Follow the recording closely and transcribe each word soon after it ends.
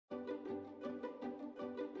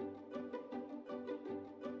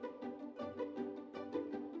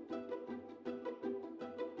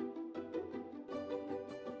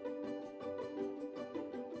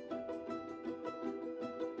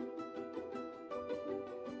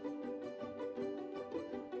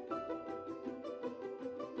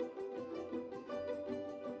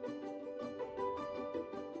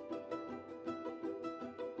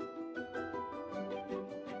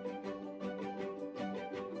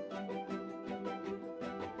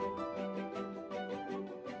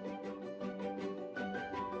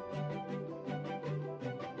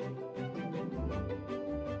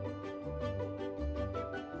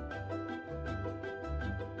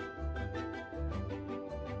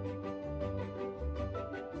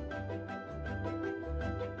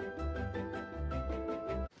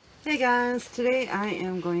Hey guys, today I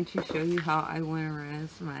am going to show you how I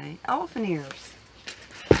winterize my elephant ears.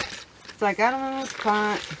 So I got them in this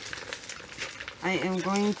pot. I am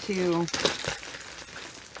going to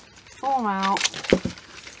pull them out.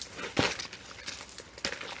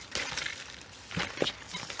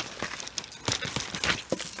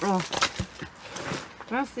 Oh,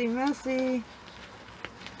 messy, messy.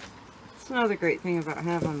 It's another great thing about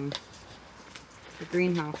having the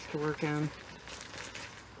greenhouse to work in.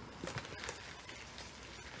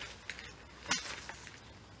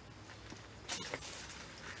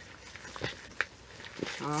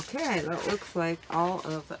 Okay, that looks like all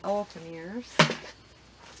of the elephant ears.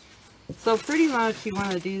 So pretty much you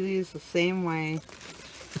want to do these the same way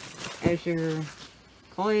as your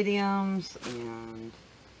caladiums and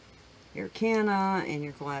your canna and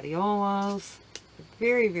your gladiolas.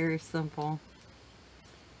 Very, very simple.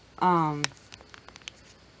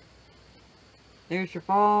 There's your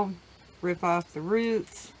bulb. Rip off the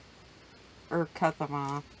roots or cut them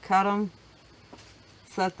off. Cut them.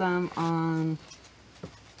 Set them on.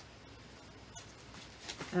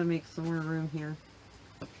 Gotta make some more room here.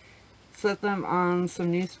 Set them on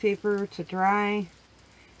some newspaper to dry.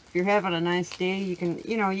 If you're having a nice day, you can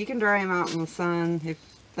dry them out in the sun if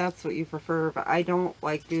that's what you prefer, but I don't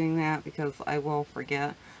like doing that because I will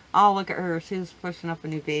forget. Oh, look at her. She's pushing up a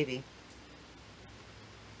new baby.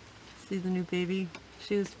 See the new baby?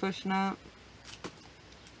 She was pushing up.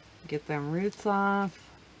 Get them roots off.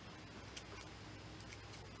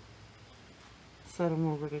 Set them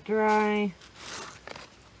over to dry.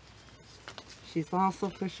 She's also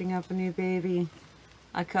pushing up a new baby.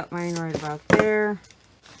 I cut mine right about there.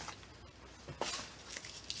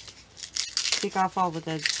 Take off all the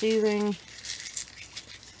dead sheathing.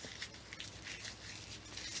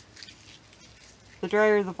 The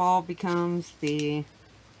drier the bulb becomes, the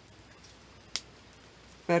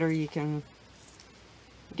better you can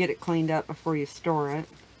get it cleaned up before you store it.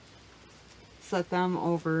 Set them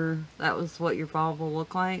over. That was what your bulb will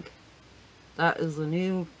look like. That is the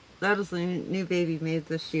new baby made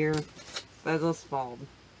this year by this bulb.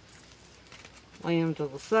 Lay them to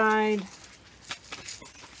the side.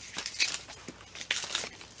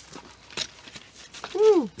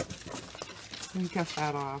 Woo! Let me cut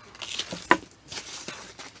that off.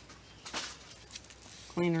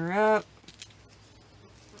 Clean her up.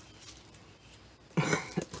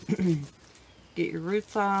 Get your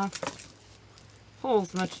roots off. Pull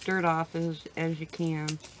as much dirt off as you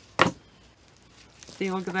can. See,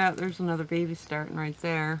 look at that. There's another baby starting right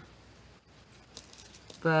there.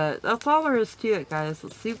 But that's all there is to it, guys.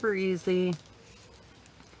 It's super easy.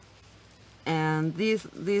 And these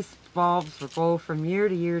bulbs will go from year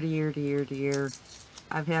to year to year to year to year.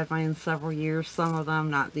 I've had mine several years. Some of them,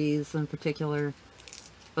 not these in particular,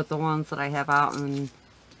 but the ones that I have out in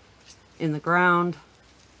the ground.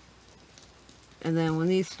 And then when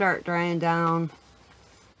these start drying down,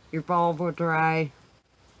 your bulb will dry,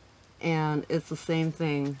 and it's the same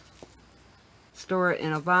thing. Store it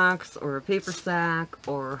in a box or a paper sack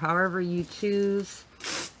or however you choose,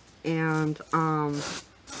 and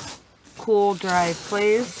cool, dry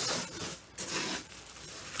place.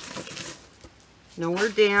 Nowhere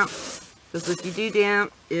damp, because if you do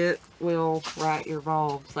damp, it will rot your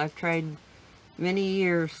bulbs. I've tried many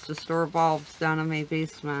years to store bulbs down in my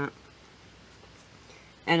basement,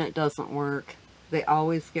 and it doesn't work. They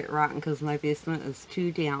always get rotten because my basement is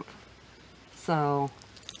too damp. So,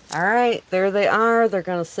 alright, there they are. They're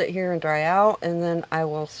going to sit here and dry out, and then I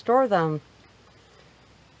will store them.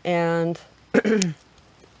 And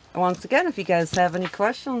once again, if you guys have any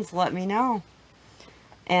questions, let me know.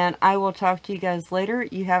 And I will talk to you guys later.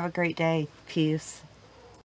 You have a great day. Peace.